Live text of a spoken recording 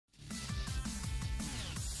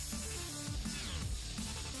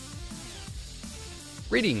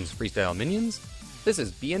Greetings, freestyle minions! This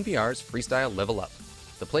is BNPR's Freestyle Level Up,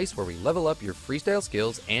 the place where we level up your freestyle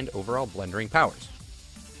skills and overall blendering powers.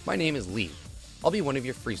 My name is Lee. I'll be one of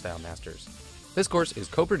your freestyle masters. This course is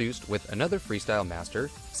co-produced with another freestyle master,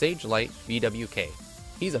 Sage Light BWK.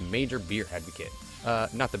 He's a major beer advocate.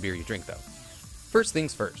 Not the beer you drink though. First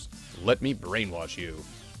things first, let me brainwash you.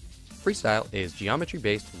 Freestyle is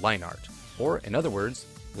geometry-based line art, or in other words,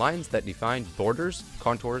 lines that define borders,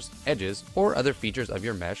 contours, edges, or other features of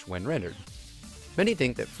your mesh when rendered. Many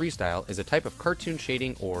think that freestyle is a type of cartoon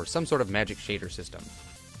shading or some sort of magic shader system.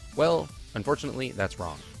 Well, unfortunately, that's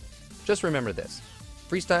wrong. Just remember this,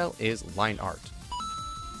 freestyle is line art.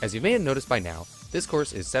 As you may have noticed by now, this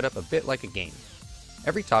course is set up a bit like a game.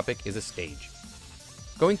 Every topic is a stage.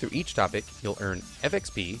 Going through each topic, you'll earn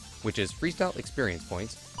FXP, which is Freestyle Experience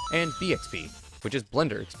Points, and BXP, which is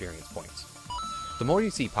Blender Experience Points. The more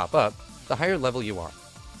you see pop up, the higher level you are.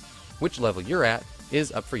 Which level you're at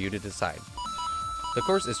is up for you to decide. The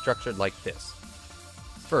course is structured like this.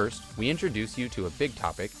 First, we introduce you to a big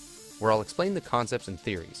topic, where I'll explain the concepts and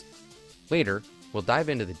theories. Later, we'll dive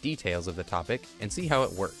into the details of the topic and see how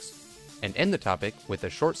it works, and end the topic with a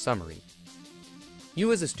short summary.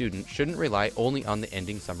 You as a student shouldn't rely only on the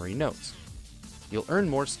ending summary notes. You'll earn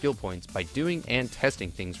more skill points by doing and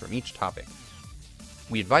testing things from each topic.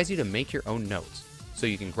 We advise you to make your own notes, so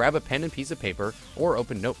you can grab a pen and piece of paper or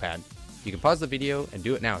open Notepad. You can pause the video and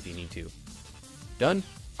do it now if you need to. Done?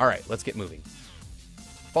 Alright, let's get moving.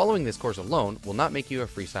 Following this course alone will not make you a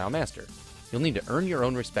freestyle master. You'll need to earn your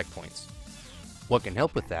own respect points. What can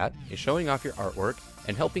help with that is showing off your artwork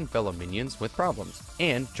and helping fellow minions with problems,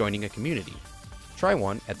 and joining a community. Try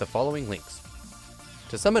one at the following links.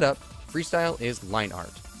 To sum it up, freestyle is line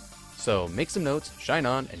art. So make some notes, shine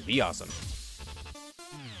on, and be awesome.